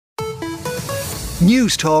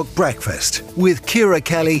News Talk Breakfast with Ciara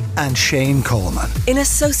Kelly and Shane Coleman. In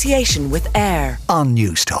association with AIR on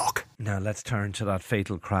News Talk. Now let's turn to that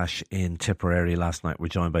fatal crash in Tipperary last night. We're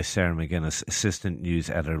joined by Sarah McGuinness, Assistant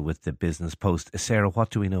News Editor with the Business Post. Sarah,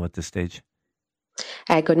 what do we know at this stage?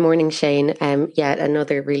 Good morning, Shane. Yet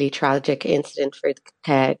another really tragic incident for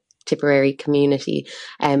the Tipperary community.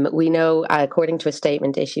 We know, according to a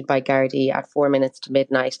statement issued by Gardaí at 4 minutes to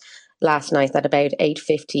midnight last night, that about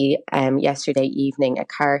 8:50 yesterday evening, a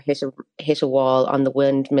car hit a wall on the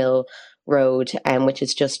Windmill Road, which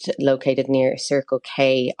is just located near Circle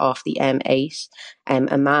K off the M8.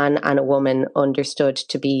 A man and a woman understood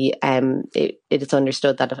to be. It is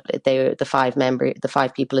understood that the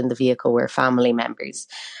five people in the vehicle were family members.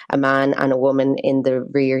 A man and a woman in the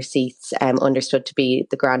rear seats, understood to be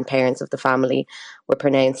the grandparents of the family, were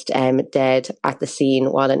pronounced dead at the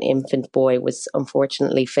scene, while an infant boy was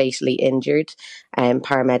unfortunately fatally injured.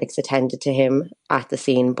 Paramedics attended to him at the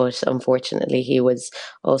scene, but unfortunately he was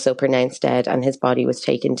also pronounced dead, and his body was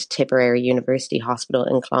taken to Tipperary University Hospital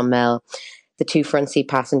in Clonmel. The two front seat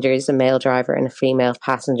passengers, a male driver and a female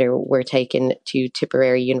passenger, were taken to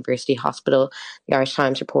Tipperary University Hospital. The Irish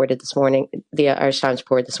Times reported this morning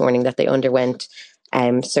that they underwent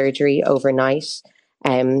surgery overnight.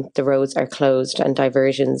 The roads are closed and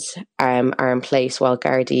diversions are in place, while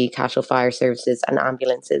Gardaí, Cashel Fire Services and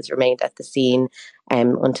ambulances remained at the scene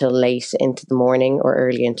until late into the morning or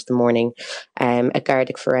early into the morning. A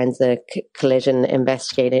Gardaí forensic collision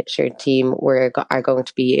investigation team are going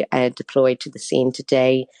to be deployed to the scene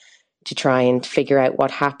today to try and figure out what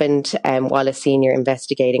happened, while a senior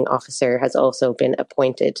investigating officer has also been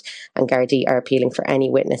appointed, and Gardaí are appealing for any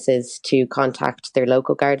witnesses to contact their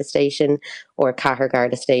local Garda station or Cahir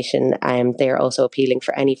Garda station. They are also appealing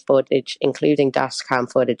for any footage, including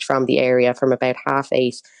dashcam footage from the area from about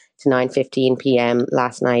 8:30 to 9:15 p.m.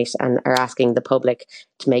 last night, and are asking the public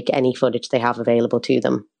to make any footage they have available to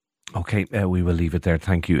them. OK, we will leave it there.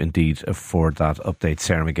 Thank you indeed for that update.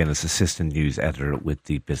 Sarah McGuinness, Assistant News Editor with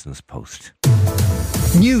the Business Post.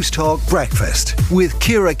 News Talk Breakfast with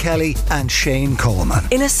Ciara Kelly and Shane Coleman.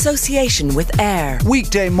 In association with AIR.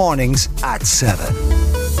 Weekday mornings at 7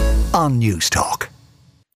 on News Talk.